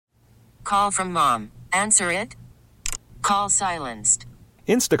Call from mom. Answer it. Call silenced.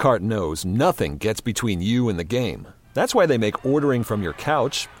 Instacart knows nothing gets between you and the game. That's why they make ordering from your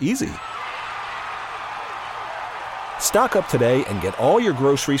couch easy. Stock up today and get all your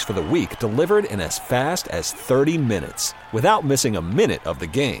groceries for the week delivered in as fast as 30 minutes without missing a minute of the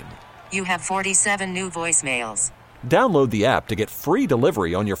game. You have 47 new voicemails. Download the app to get free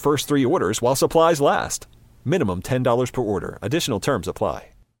delivery on your first 3 orders while supplies last. Minimum $10 per order. Additional terms apply.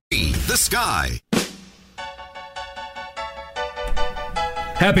 The Sky.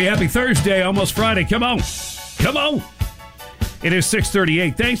 Happy Thursday, almost Friday. Come on. It is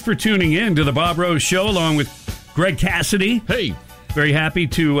 6:38. Thanks for tuning in to the Bob Rose Show along with Greg Cassidy. Hey. Very happy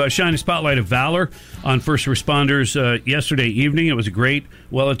to shine a spotlight of valor on first responders yesterday evening. It was a great,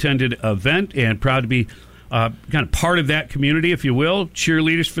 well-attended event and proud to be kind of part of that community, if you will,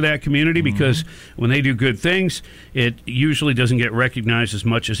 cheerleaders for that community, because when they do good things, it usually doesn't get recognized as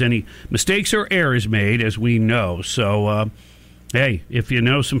much as any mistakes or errors made, as we know. So, hey, if you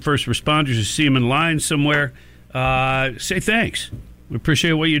know some first responders, you see them in line somewhere, say thanks. We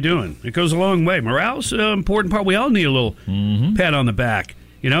appreciate what you're doing. It goes a long way. Morale's an important part. We all need a little pat on the back.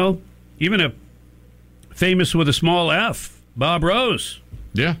 You know, even a famous with a small F, Bob Rose.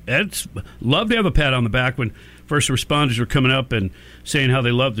 Yeah. It's love to have a pat on the back when first responders are coming up and saying how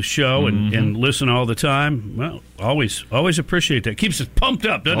they love the show and listen all the time. Well, always appreciate that. Keeps us pumped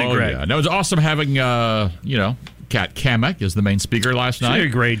up, doesn't it, Greg? Yeah. And it was awesome having, Kat Kamek as the main speaker last night. She did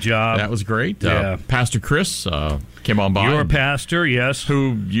a great job. That was great. Yeah. Pastor Chris came on by. Your pastor, yes.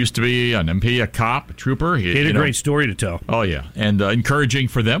 Who used to be an MP, a cop, a trooper. He had a great story to tell. Oh, yeah. And encouraging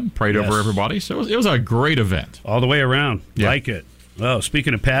for them. Prayed over everybody. So it was a great event. All the way around. Yeah. Like it. Oh,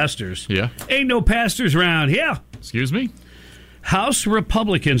 speaking of pastors. Yeah. Ain't no pastors around here. Excuse me? House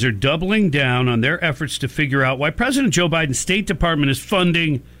Republicans are doubling down on their efforts to figure out why President Joe Biden's State Department is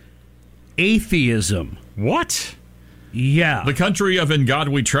funding atheism. What? Yeah. The country of In God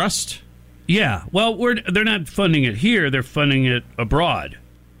We Trust? Yeah. Well, they're not funding it here. They're funding it abroad.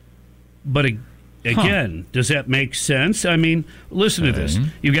 But again, does that make sense? I mean, listen to this.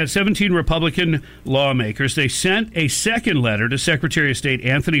 You've got 17 Republican lawmakers. They sent a second letter to Secretary of State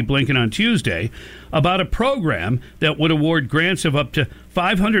Anthony Blinken on Tuesday about a program that would award grants of up to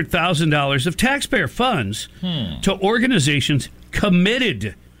 $500,000 of taxpayer funds to organizations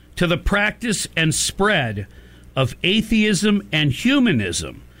committed to the practice and spread of atheism and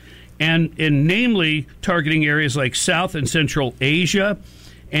humanism, and namely targeting areas like South and Central Asia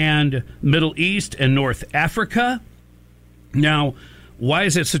and Middle East and North Africa. Now, why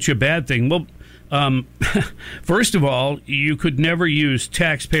is that such a bad thing? Well, first of all, you could never use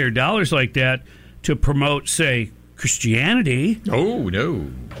taxpayer dollars like that to promote, say, Christianity. Oh, no.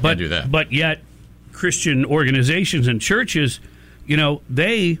 Can't do that. But yet, Christian organizations and churches,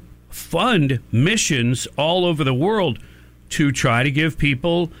 they fund missions all over the world to try to give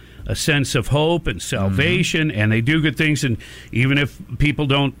people a sense of hope and salvation, and they do good things. And even if people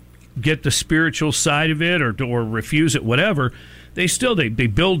don't get the spiritual side of it or refuse it, whatever, they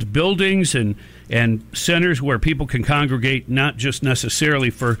build buildings and centers where people can congregate, not just necessarily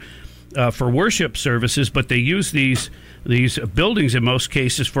for worship services, but they use these buildings in most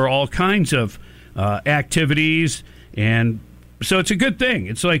cases for all kinds of activities. And so it's a good thing.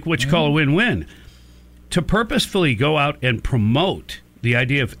 It's like what you call a win-win. To purposefully go out and promote the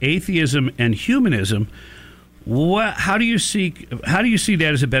idea of atheism and humanism, how do you see that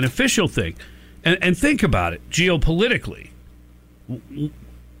as a beneficial thing? And think about it geopolitically.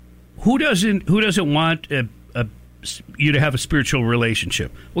 Who doesn't want you to have a spiritual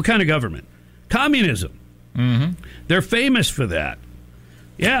relationship? What kind of government? Communism. They're famous for that.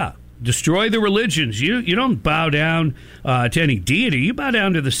 Yeah. Destroy the religions. You don't bow down to any deity. You bow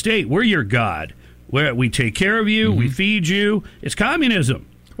down to the state. We're your God. We take care of you. We feed you. It's communism.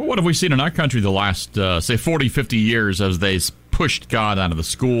 Well, what have we seen in our country the last, say, 40, 50 years as they pushed God out of the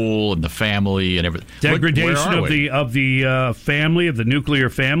school and the family and everything? Degradation of the family, of the nuclear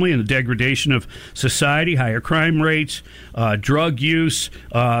family, and the degradation of society, higher crime rates, drug use,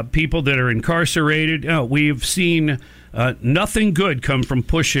 people that are incarcerated. We've seen nothing good come from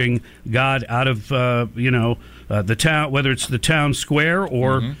pushing God out of the town, whether it's the town square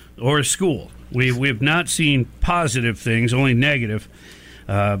or a school. We have not seen positive things, only negative,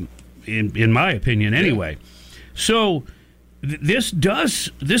 in my opinion, anyway. So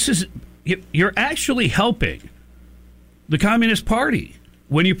you're actually helping the Communist Party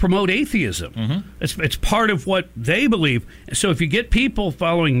when you promote atheism. It's part of what they believe. So if you get people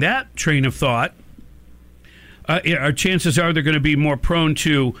following that train of thought, our chances are they're going to be more prone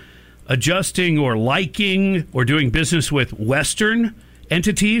to adjusting or liking or doing business with Western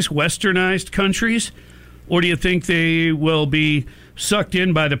entities, westernized countries? Or do you think they will be sucked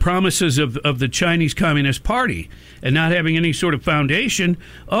in by the promises of the Chinese Communist Party and not having any sort of foundation?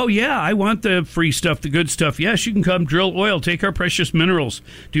 Oh, yeah, I want the free stuff, the good stuff. Yes, you can come drill oil, take our precious minerals,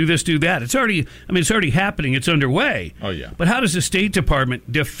 do this, do that. It's already happening. It's underway. Oh, yeah. But how does the State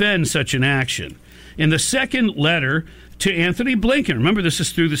Department defend such an action? In the second letter to Anthony Blinken, remember this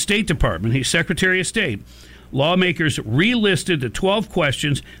is through the State Department, he's Secretary of State, lawmakers relisted the 12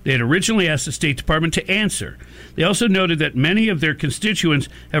 questions they had originally asked the State Department to answer. They also noted that many of their constituents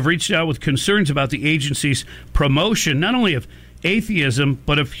have reached out with concerns about the agency's promotion, not only of atheism,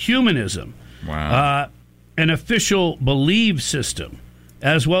 but of humanism, an official belief system,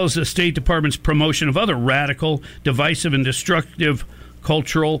 as well as the State Department's promotion of other radical, divisive, and destructive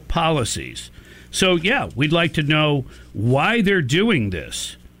cultural policies. So, yeah, we'd like to know why they're doing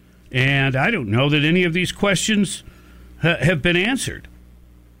this. And I don't know that any of these questions have been answered.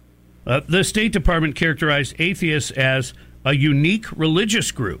 The State Department characterized atheists as a unique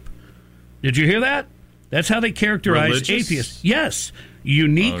religious group. Did you hear that? That's how they characterize atheists. Yes,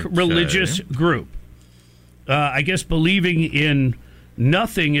 unique religious group. I guess believing in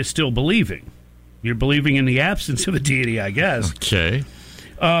nothing is still believing. You're believing in the absence of a deity, I guess. Okay.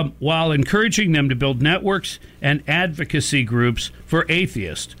 While encouraging them to build networks and advocacy groups for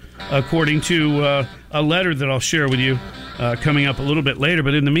atheists, according to a letter that I'll share with you coming up a little bit later.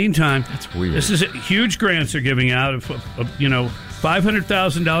 But in the meantime, that's weird. This is huge grants they're giving out of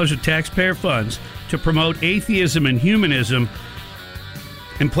 $500,000 of taxpayer funds to promote atheism and humanism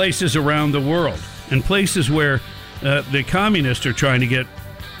in places around the world, in places where the communists are trying to get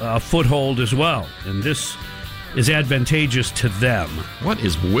a foothold as well. And this is advantageous to them. What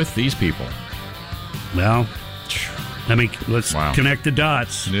is with these people? Well, let's connect the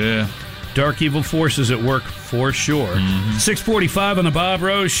dots. Yeah. Dark evil forces at work for sure. 6:45 on the Bob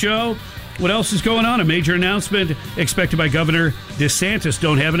Rose Show. What else is going on? A major announcement expected by Governor DeSantis.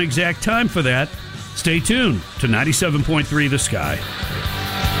 Don't have an exact time for that. Stay tuned to 97.3 The Sky.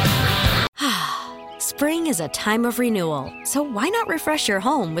 Spring is a time of renewal, so why not refresh your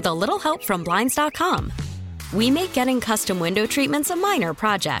home with a little help from Blinds.com? We make getting custom window treatments a minor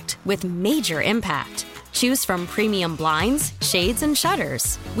project with major impact. Choose from premium blinds, shades, and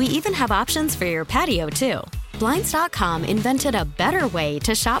shutters. We even have options for your patio, too. Blinds.com invented a better way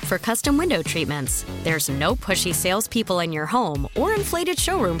to shop for custom window treatments. There's no pushy salespeople in your home or inflated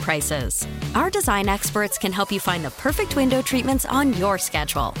showroom prices. Our design experts can help you find the perfect window treatments on your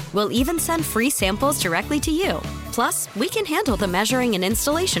schedule. We'll even send free samples directly to you. Plus, we can handle the measuring and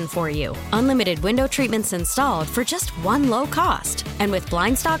installation for you. Unlimited window treatments installed for just one low cost. And with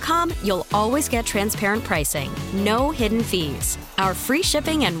Blinds.com, you'll always get transparent pricing. No hidden fees. Our free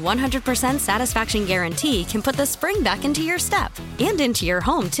shipping and 100% satisfaction guarantee can put the spring back into your step and into your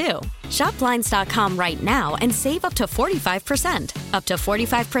home, too. Shop Blinds.com right now and save up to 45%. Up to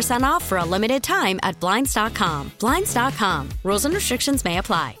 45% off for a limited time at Blinds.com. Blinds.com. Rules and restrictions may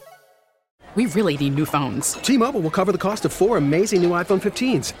apply. We really need new phones. T-Mobile will cover the cost of 4 amazing new iPhone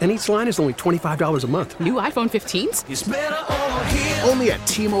 15s, and each line is only $25 a month. New iPhone 15s? It's better over here. Only at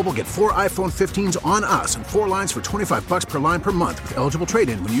T-Mobile, get 4 iPhone 15s on us and 4 lines for $25 per line per month with eligible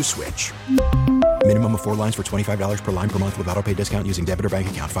trade-in when you switch. Minimum of 4 lines for $25 per line per month with autopay discount using debit or bank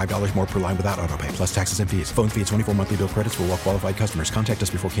account. $5 more per line without autopay, plus taxes and fees. Phone fee at 24 monthly bill credits for well-qualified customers. Contact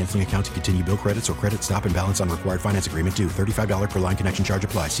us before canceling account to continue bill credits or credit stop and balance on required finance agreement due. $35 per line connection charge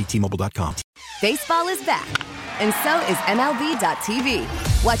applies. See T-Mobile.com. Baseball is back, and so is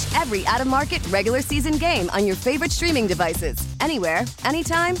MLB.tv. Watch every out-of-market regular season game on your favorite streaming devices. Anywhere,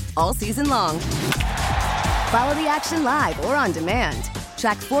 anytime, all season long. Follow the action live or on demand.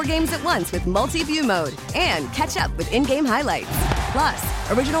 Track 4 games at once with multi-view mode and catch up with in-game highlights. Plus,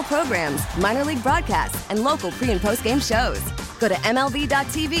 original programs, minor league broadcasts, and local pre- and post-game shows. Go to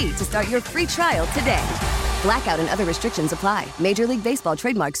MLB.tv to start your free trial today. Blackout and other restrictions apply. Major League Baseball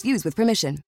trademarks used with permission.